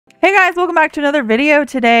Hey guys, welcome back to another video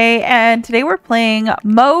today, and today we're playing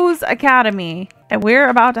Moe's Academy, and we're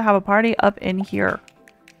about to have a party up in here.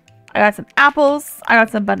 I got some apples, I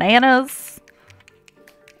got some bananas.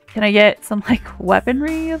 Can I get some like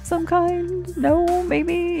weaponry of some kind? No,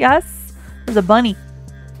 maybe, yes. There's a bunny.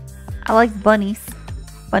 I like bunnies.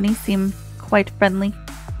 Bunnies seem quite friendly.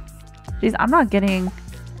 Jeez, I'm not getting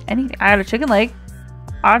anything. I got a chicken leg.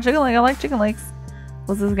 I got a chicken leg, I like chicken legs.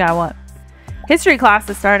 What's this guy want? History class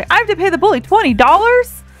is starting. I have to pay the bully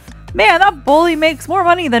 $20? Man, that bully makes more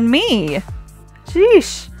money than me.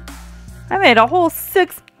 Sheesh. I made a whole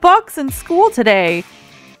 $6 in school today.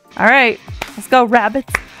 All right, let's go,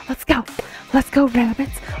 rabbits. Let's go. Let's go,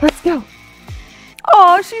 rabbits. Let's go.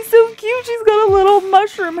 Oh, she's so cute. She's got a little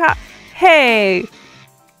mushroom hat. Hey,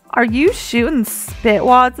 are you shooting spit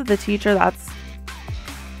wads at the teacher? That's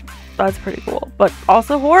pretty cool, but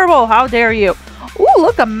also horrible. How dare you? Ooh,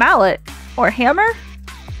 look, a mallet. Or hammer?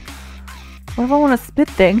 What if I want a spit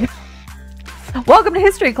thing? Welcome to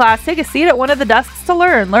history class. Take a seat at one of the desks to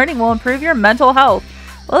learn. Learning will improve your mental health.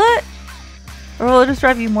 What? Or will it just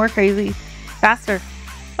drive you more crazy? Faster.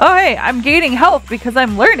 Oh, hey, I'm gaining health because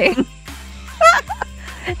I'm learning.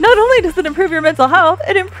 Not only does it improve your mental health,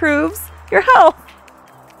 it improves your health.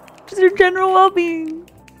 Just your general well-being.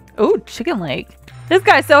 Oh, chicken leg. This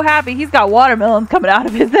guy's so happy. He's got watermelons coming out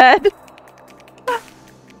of his head.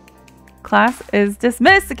 Class is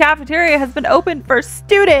dismissed. The cafeteria has been opened for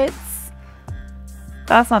students.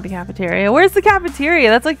 That's not the cafeteria. Where's the cafeteria?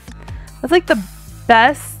 That's like the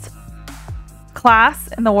best class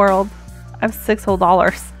in the world. I have $6 whole.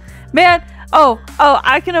 Man, oh,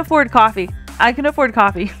 I can afford coffee. I can afford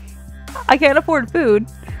coffee. I can't afford food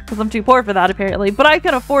because I'm too poor for that apparently, but I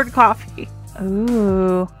can afford coffee.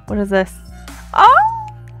 Ooh, what is this?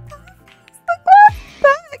 Oh, it's the glass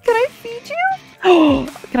bag. Can I feed you?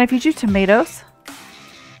 Can I feed you tomatoes? I'm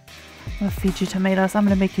gonna feed you tomatoes. I'm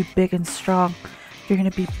gonna make you big and strong. You're gonna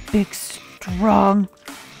be big, strong.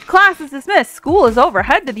 Class is dismissed. School is over.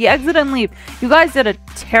 Head to the exit and leave. You guys did a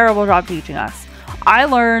terrible job teaching us. I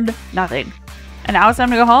learned nothing. And now it's time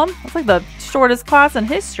to go home? That's like the shortest class in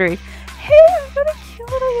history. Hey, I've got a cute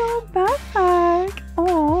little yellow backpack.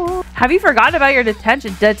 Oh. Have you forgotten about your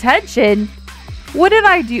detention? Detention? What did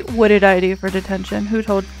I do? What did I do for detention? Who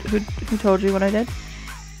told you what I did?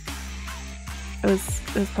 It was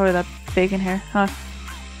probably that bacon hair, huh?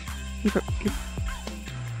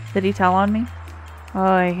 Did he tell on me?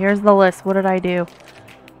 Oh, here's the list. What did I do?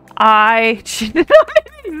 I cheated on an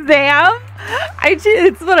exam.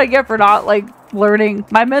 It's what I get for not like learning.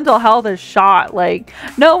 My mental health is shot. Like,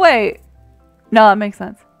 no way. No, that makes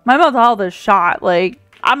sense. My mental health is shot. Like,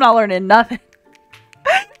 I'm not learning nothing.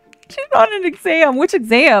 She's on an exam. Which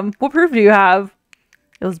exam? What proof do you have?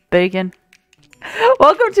 It was bacon.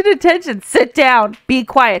 Welcome to detention. Sit down. Be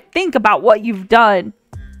quiet. Think about what you've done.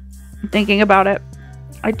 I'm thinking about it.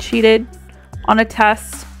 I cheated on a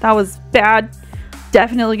test. That was bad.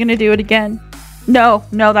 Definitely gonna do it again. No,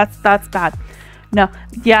 that's bad. No.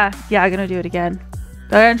 Yeah, I'm gonna do it again.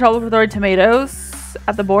 Did I get in trouble for throwing tomatoes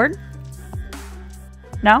at the board?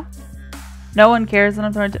 No? No one cares that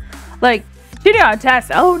I'm throwing like cheating on a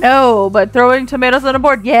test, oh no, but throwing tomatoes on a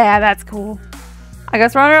board, yeah, that's cool. I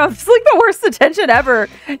guess running around, it's like the worst detention ever.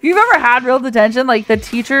 If you've ever had real detention, like the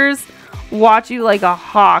teachers watch you like a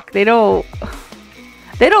hawk. They don't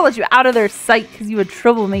let you out of their sight because you a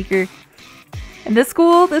troublemaker. And this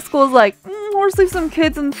school's like, we'll just leave some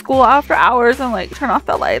kids in school after hours and like turn off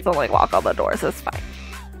the lights and like lock all the doors. It's fine.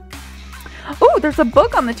 Oh, there's a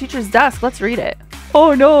book on the teacher's desk. Let's read it.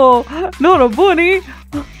 Oh no, not a bunny.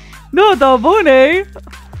 Not the bunny.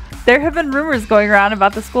 There have been rumors going around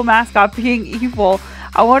about the school mascot being evil.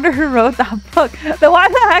 I wonder who wrote that book. Then why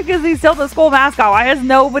the heck is he still the school mascot? Why has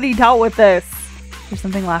nobody dealt with this? There's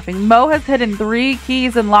something laughing. Mo has hidden 3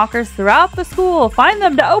 keys in lockers throughout the school. Find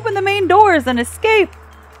them to open the main doors and escape.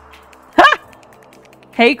 Ha!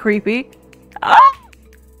 Hey, creepy. Ah!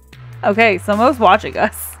 Okay, so Mo's watching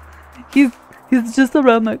us. He's just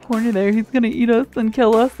around that corner there. He's gonna eat us and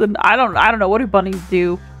kill us. And I don't know. What do bunnies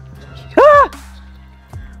do? Ah!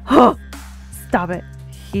 Stop it.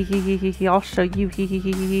 I'll show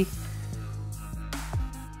you.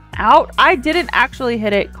 Out. I didn't actually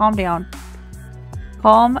hit it. Calm down.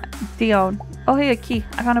 Calm down. Oh, hey, a key.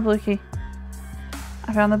 I found a blue key.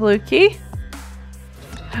 I found the blue key.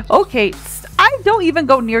 Okay. I don't even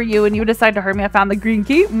go near you and you decide to hurt me. I found the green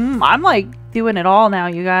key. I'm like doing it all now,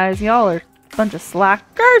 you guys. Y'all are a bunch of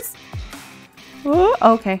slackers. Oh,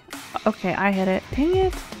 okay. Okay, I hit it. Dang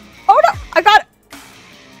it. Oh, no. I got it.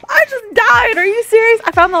 I just died. Are you serious?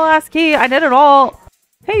 I found the last key. I did it all.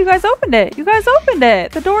 Hey, you guys opened it. You guys opened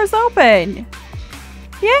it. The door's open.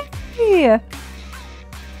 Yay!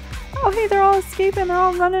 Oh, hey, they're all escaping. They're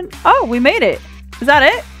all running. Oh, we made it. Is that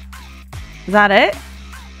it? Is that it?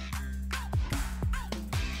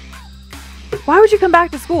 Why would you come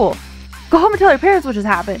back to school? Go home and tell your parents what just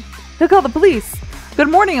happened. They'll call the police. Good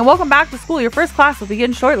morning and welcome back to school. Your first class will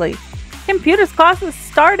begin shortly. Computers class is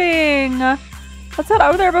starting. Let's head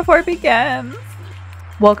over there before it begins.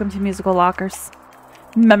 Welcome to musical lockers.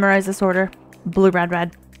 Memorize this order. Blue, red,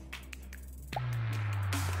 red.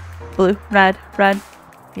 Blue, red, red.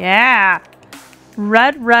 Yeah.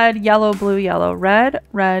 Red, red, yellow, blue, yellow. Red,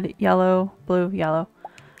 red, yellow, blue, yellow.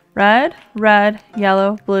 Red, red,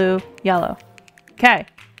 yellow, blue, yellow. Okay.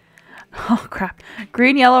 Oh, crap.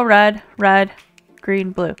 Green, yellow, red, red,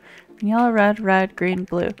 green, blue. Yellow, red, red, green,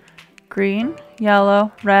 blue. Green,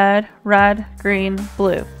 yellow, red, red, green,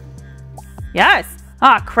 blue. Yes.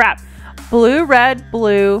 Ah, crap. Blue, red,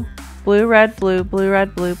 blue. Blue, red, blue. Blue,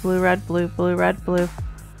 red, blue. Blue, red, blue. Blue, red, blue.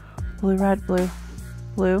 Blue, red, blue.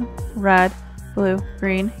 Blue, red, blue,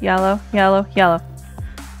 green, yellow, yellow, yellow.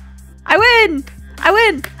 I win! I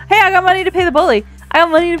win! Hey, I got money to pay the bully. I got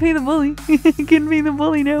money to pay the bully. Can pay the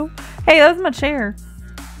bully now. Hey, that was my chair.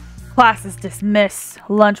 Class is dismissed.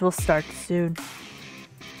 Lunch will start soon.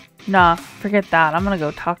 Nah, forget that. I'm gonna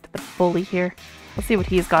go talk to the bully here. Let's see what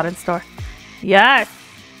he's got in store. Yes!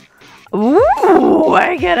 Ooh,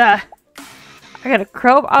 I get a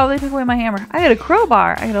crowbar. Oh, they took away my hammer. I got a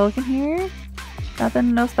crowbar. I gotta look in here.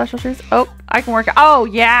 Nothing, no special shoes. Oh, I can work it. Oh,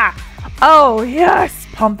 yeah. Oh, yes.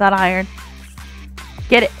 Pump that iron.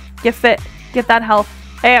 Get it. Get fit. Get that health.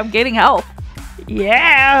 Hey, I'm getting health.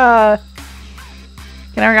 Yeah.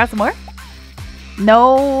 Can I work out some more?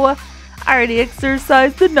 No. I already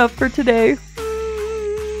exercised enough for today.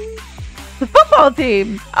 The football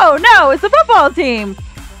team. Oh, no. It's the football team.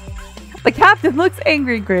 The captain looks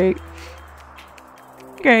angry. Great.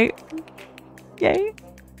 Great. Yay.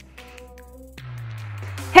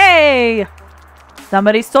 Hey!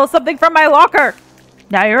 Somebody stole something from my locker!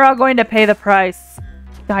 Now you're all going to pay the price.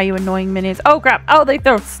 Die, you annoying minions. Oh, crap. Oh, they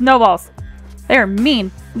throw snowballs. They are mean.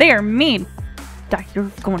 They are mean. Die, you're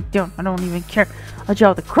going down. I don't even care. I'll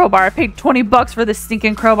jail with a crowbar. I paid 20 bucks for this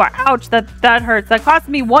stinking crowbar. Ouch, that hurts. That cost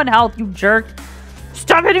me 1 health, you jerk.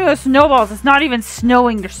 Stop hitting me with snowballs. It's not even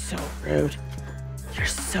snowing. You're so rude. You're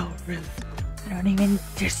so rude. I don't even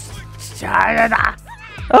just...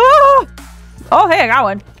 Oh! Oh, hey, I got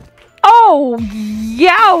one. Oh,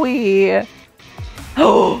 yowie.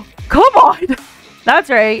 Oh, come on. That's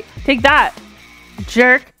right. Take that,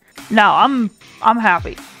 jerk. No, I'm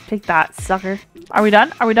happy. Take that, sucker. Are we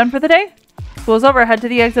done? Are we done for the day? School's over. Head to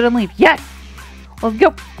the exit and leave. Yes. Let's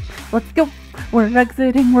go. Let's go. We're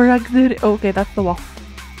exiting. We're exiting. Oh, okay, that's the wall.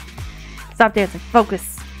 Stop dancing.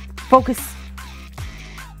 Focus. Focus.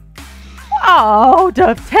 Oh,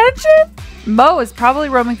 detention? Mo is probably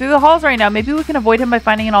roaming through the halls right now. Maybe we can avoid him by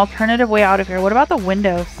finding an alternative way out of here. What about the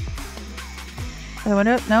windows? The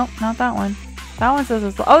window? No, not that one. That one says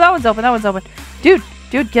it's... Oh, that one's open. That one's open. Dude,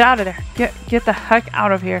 get out of there. Get the heck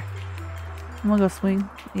out of here. I'm gonna go swing.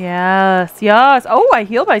 Yes, yes. Oh, I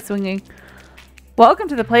heal by swinging. Welcome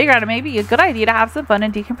to the playground. It may be a good idea to have some fun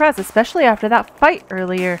and decompress, especially after that fight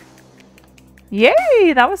earlier.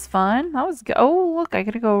 Yay, that was fun. That was good. Oh, look, I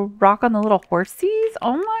gotta go rock on the little horsies.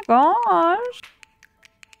 Oh my gosh.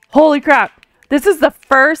 Holy crap. This is the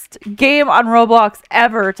first game on Roblox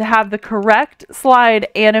ever to have the correct slide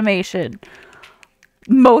animation.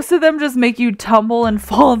 Most of them just make you tumble and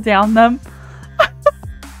fall down them.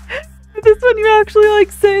 This one you actually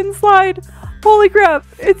like sit and slide. Holy crap.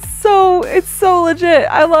 It's so legit.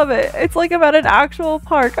 I love it. It's like I'm at an actual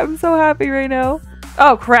park. I'm so happy right now.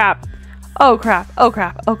 Oh crap. Oh crap, oh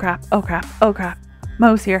crap, oh crap, oh crap, oh crap.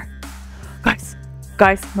 Mo's here.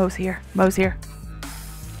 Guys, Mo's here. Mo's here.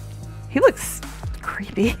 He looks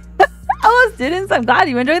creepy. Hello, students. I'm glad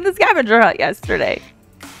you enjoyed the scavenger hunt yesterday.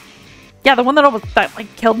 Yeah, the one that almost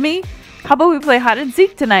like killed me. How about we play hide and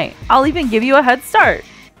seek tonight? I'll even give you a head start.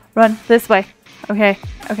 Run this way. Okay,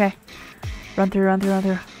 okay. Run through.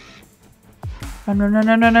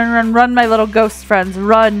 Run, my little ghost friends.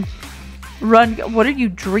 Run. What are you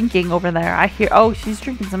drinking over there? I hear... Oh, she's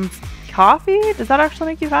drinking some coffee? Does that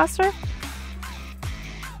actually make you faster?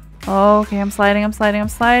 Oh, okay, I'm sliding.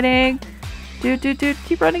 Dude.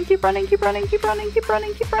 Keep running.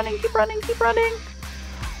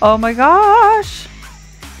 Oh my gosh.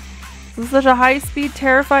 This is such a high-speed,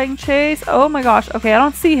 terrifying chase. Oh my gosh. Okay, I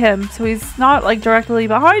don't see him, so he's not like directly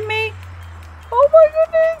behind me. Oh my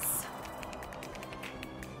goodness.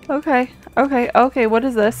 Okay. What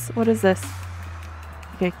is this?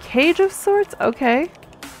 Like a cage of sorts? Okay,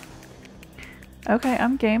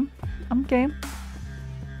 I'm game.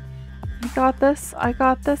 got this. I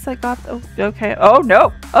got this. Oh, okay. Oh,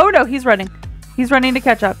 no. Oh, no. He's running. He's running to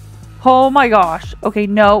catch up. Oh, my gosh. Okay,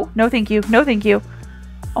 no. No, thank you. No, thank you.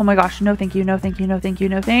 Oh, my gosh. No, thank you. No, thank you. No, thank you.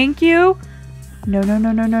 No, thank you. No, no,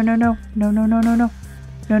 no, no, no, no, no. No, no, no, no, no.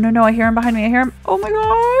 No, no, no. I hear him behind me. I hear him. Oh, my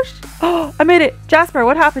gosh. Oh, I made it. Jasper,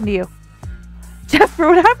 what happened to you? Jasper,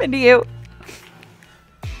 what happened to you?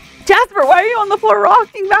 Jasper, why are you on the floor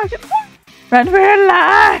rocking back and forth? Run for your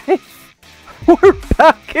life. We're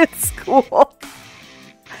back at school.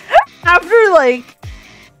 After, like,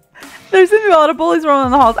 there's gonna be a lot of bullies rolling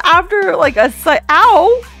in the halls. After, like,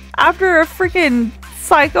 after a freaking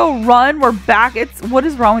psycho run, we're back. What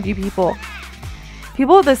is wrong with you people?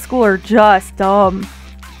 People at this school are just dumb.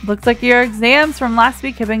 Looks like your exams from last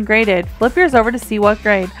week have been graded. Flip yours over to see what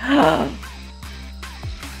grade.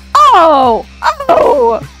 Oh!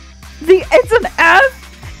 It's an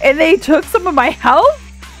F, and they took some of my health?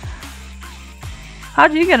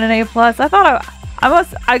 How'd you get an A+? I thought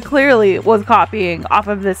I clearly was copying off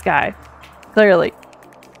of this guy. Clearly.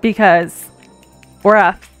 Because we're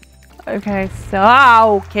F. Okay, so,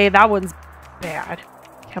 okay, that one's bad.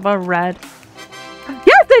 How about red?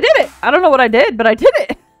 Yes, I did it! I don't know what I did, but I did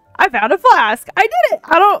it! I found a flask! I did it!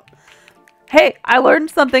 Hey, I learned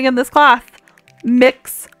something in this class.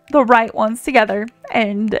 Mix the right ones together,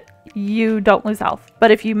 and you don't lose health.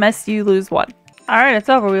 But if you miss, you lose one. Alright, it's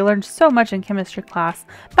over. We learned so much in chemistry class.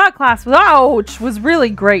 That class was really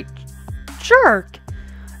great. Jerk!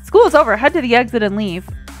 School is over. Head to the exit and leave.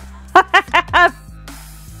 I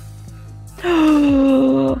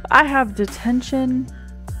have detention.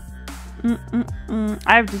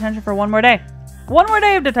 I have detention for one more day. One more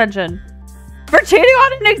day of detention. For cheating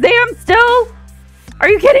on an exam still? Are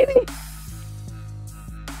you kidding me?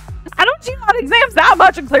 I don't cheat on exams that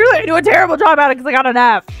much, and clearly I do a terrible job at it because I got an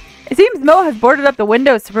F. It seems Mo has boarded up the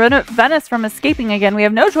windows to prevent us from escaping again. We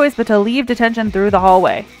have no choice but to leave detention through the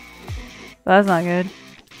hallway. That's not good.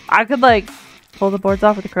 I could, like, pull the boards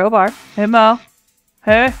off with a crowbar. Hey, Mo.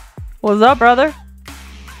 Hey. What's up, brother?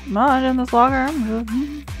 Come on, in this locker. I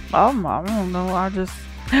don't know. I just...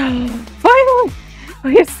 Finally!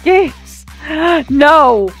 We escaped!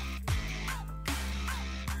 No!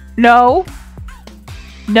 No!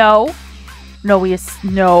 No!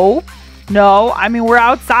 No! No! I mean, we're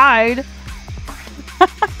outside!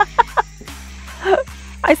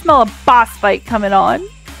 I smell a boss fight coming on.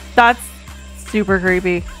 That's super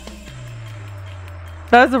creepy.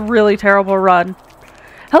 That was a really terrible run.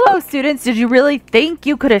 Hello, students! Did you really think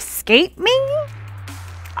you could escape me?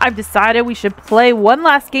 I've decided we should play one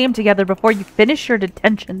last game together before you finish your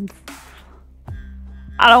detentions.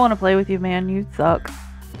 I don't want to play with you, man. You suck.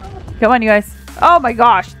 Come on, you guys. Oh my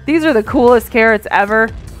gosh. These are the coolest carrots ever.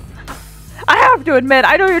 I have to admit,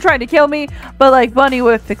 I know you're trying to kill me, but like Bunny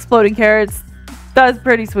with exploding carrots, that's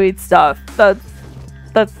pretty sweet stuff. That's,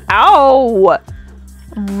 ow!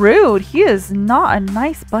 Rude. He is not a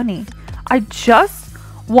nice bunny. I just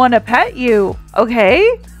want to pet you,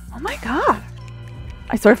 okay? Oh my god.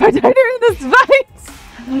 I swear if I die during this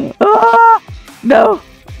fight. Ah, no.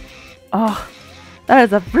 Oh, that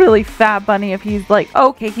is a really fat bunny if he's like,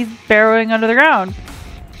 okay, he's burrowing under the ground.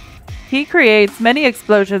 He creates many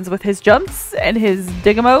explosions with his jumps and his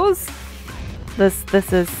digamos. This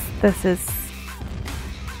is,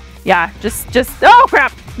 yeah, just, oh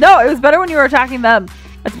crap. No, it was better when you were attacking them.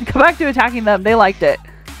 Let's come back to attacking them. They liked it.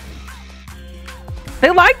 They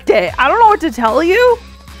liked it. I don't know what to tell you.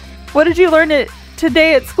 What did you learn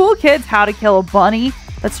today at school, kids? How to kill a bunny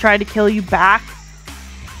that's trying to kill you back.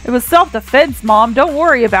 It was self-defense, Mom. Don't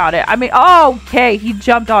worry about it. I mean, oh, okay. He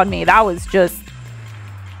jumped on me. That was just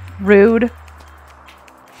rude.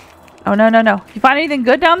 Oh, no. You find anything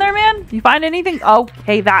good down there, man? You find anything?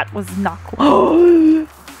 Okay, that was not cool.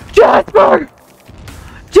 Jasper!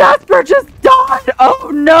 Jasper just died!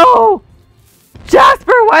 Oh, no!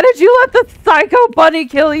 Jasper, why did you let the psycho bunny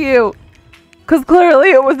kill you? Because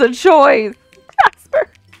clearly it was a choice.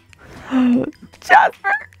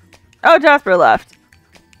 Jasper. Oh, Jasper left.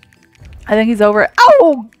 I think he's over.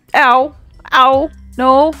 Ow! Ow!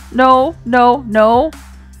 No.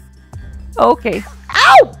 Okay.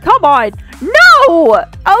 Ow! Come on! No!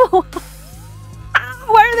 Oh!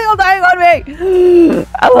 Why are they all dying on me?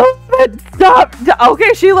 Elephant, stop!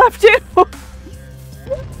 Okay, she left too.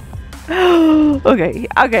 Okay.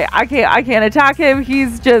 I can't attack him.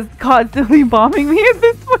 He's just constantly bombing me at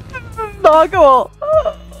this point. This is not cool.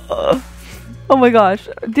 Oh my gosh.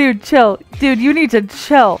 Dude, chill. Dude, you need to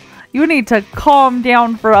chill. You need to calm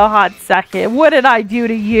down for a hot second. What did I do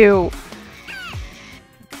to you?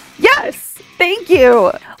 Yes! Thank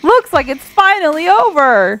you! Looks like it's finally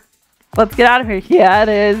over. Let's get out of here. Yeah, it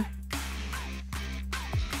is.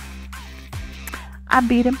 I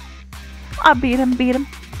beat him. I beat him, beat him.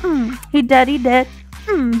 He dead, he dead.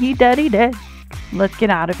 He dead, he dead. Let's get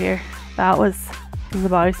out of here. That was... Is the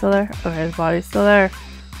body still there? Okay, the body's still there.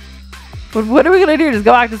 But what are we gonna do? Just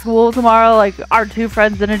go back to school tomorrow? Like, our two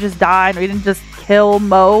friends didn't just die and we didn't just kill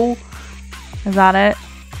Mo? Is that it?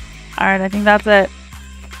 Alright, I think that's it.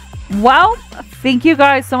 Well, thank you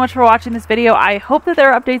guys so much for watching this video. I hope that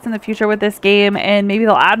there are updates in the future with this game and maybe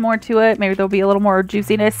they'll add more to it. Maybe there'll be a little more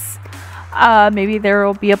juiciness. Maybe there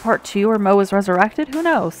will be a part 2 where Mo is resurrected. Who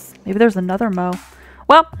knows? Maybe there's another Mo.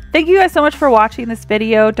 Well, thank you guys so much for watching this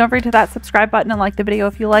video. Don't forget to hit that subscribe button and like the video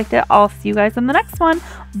if you liked it. I'll see you guys in the next one.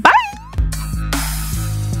 Bye!